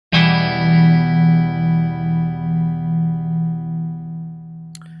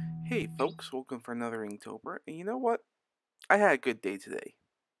Hey folks, welcome for another Inktober. And you know what? I had a good day today.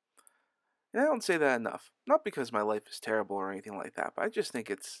 And I don't say that enough. Not because my life is terrible or anything like that, but I just think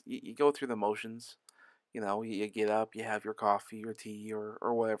you go through the motions. You get up, you have your coffee, your tea,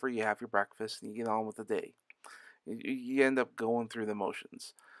 or whatever, you have your breakfast, and you get on with the day. You end up going through the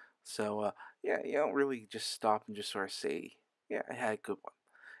motions. So, yeah, you don't really just stop and just sort of say, yeah, I had a good one.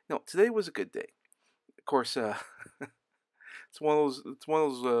 No, today was a good day. Of course, it's one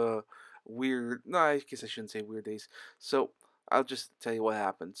of those weird. No, I guess I shouldn't say weird days. So I'll just tell you what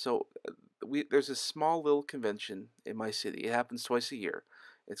happened. So we there's a small little convention in my city. It happens twice a year.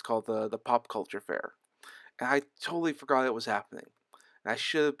 It's called the Pop Culture Fair, and I totally forgot it was happening. And I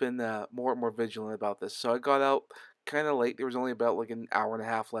should have been more vigilant about this. So I got out kind of late. There was only about like an hour and a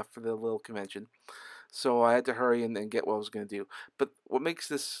half left for the little convention, so I had to hurry and get what I was going to do. But what makes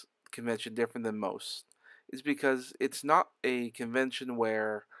this convention different than most is because it's not a convention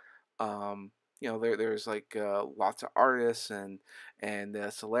where um, there's like lots of artists and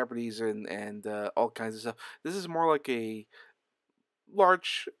celebrities and all kinds of stuff. This is more like a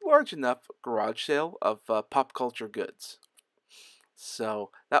large enough garage sale of pop culture goods.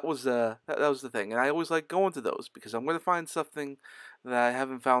 So that was the thing, and I always like going to those because I'm going to find something that I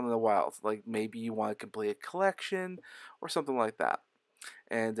haven't found in a while. Like maybe you want to complete a collection or something like that.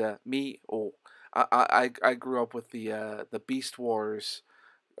 And I grew up with the Beast Wars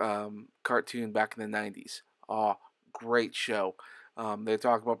cartoon back in the '90s. Oh, great show. They're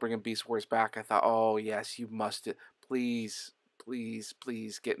talking about bringing Beast Wars back. I thought, oh yes, you must. Please,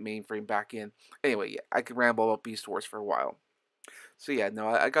 please get Mainframe back in. Anyway, yeah, I could ramble about Beast Wars for a while. So yeah, no,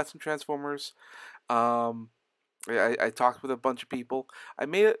 I got some Transformers. Um, I talked with a bunch of people. I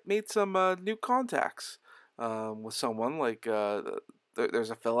made some new contacts with someone. Like there's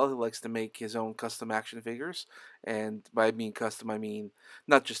a fella who likes to make his own custom action figures, and by mean custom, I mean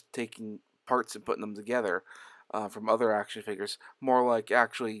not just taking parts and putting them together from other action figures. More like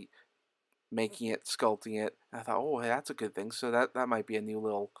actually making it, sculpting it. And I thought, oh, hey, that's a good thing. So that might be a new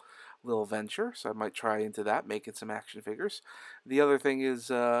little venture. So I might try into that, making some action figures. The other thing is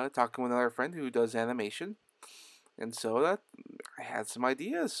talking with another friend who does animation, and so that I had some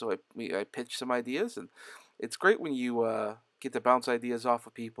ideas. So I pitched some ideas, and it's great when you get to bounce ideas off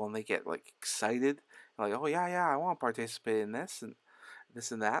of people, and they get like excited, like, oh yeah, I want to participate in this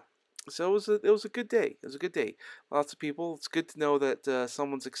and that. So it was a good day. It was a good day. Lots of people. It's good to know that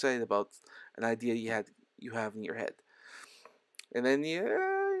someone's excited about an idea you have in your head. And then yeah,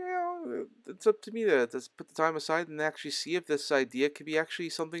 it's up to me to put the time aside and actually see if this idea could be actually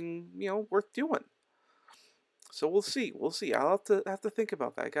something worth doing. So we'll see. We'll see. I'll have to think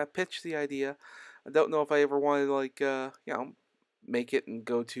about that. I got to pitch the idea. I don't know if I ever want to like make it and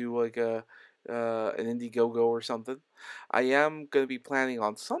go to like a an Indiegogo or something. I am going to be planning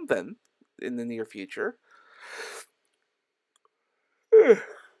on something in the near future.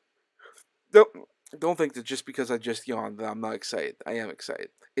 don't don't think that just because I just yawned that I'm not excited. I am excited.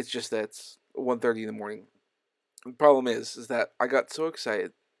 It's just that it's 1:30 in the morning. The problem is that I got so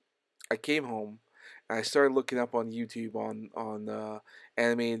excited. I came home and I started looking up on YouTube on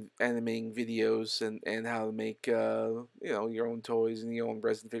animating videos and how to make your own toys and your own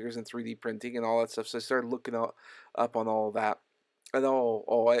resin figures and 3D printing and all that stuff. So I started looking up on all of that, and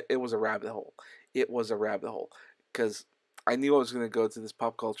it was a rabbit hole. It was a rabbit hole because I knew I was going to go to this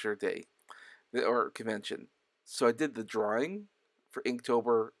pop culture day or convention. So I did the drawing for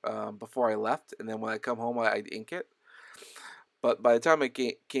Inktober before I left, and then when I come home, I'd ink it. But by the time I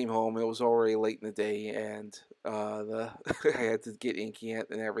came home, it was already late in the day, and the I had to get inking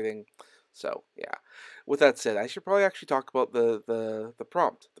it and everything. So yeah. With that said, I should probably actually talk about the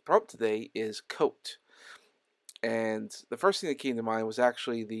prompt. The prompt today is coat, and the first thing that came to mind was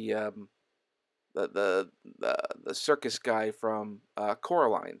actually the the the circus guy from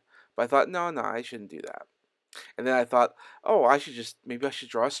Coraline. But I thought, no, I shouldn't do that. And then I thought, oh, maybe I should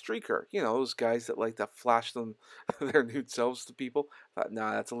draw a streaker. You know, those guys that like to flash them their nude selves to people. I thought,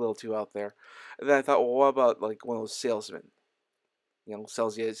 nah, that's a little too out there. And then I thought, well, what about like one of those salesmen? You know,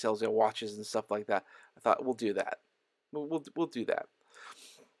 sells you watches and stuff like that. I thought we'll do that. We'll do that.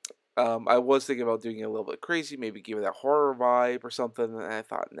 I was thinking about doing it a little bit crazy, maybe give it a horror vibe or something. And I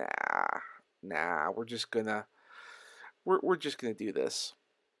thought, nah, we're just gonna do this.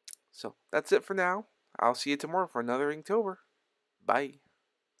 So that's it for now. I'll see you tomorrow for another Inktober. Bye.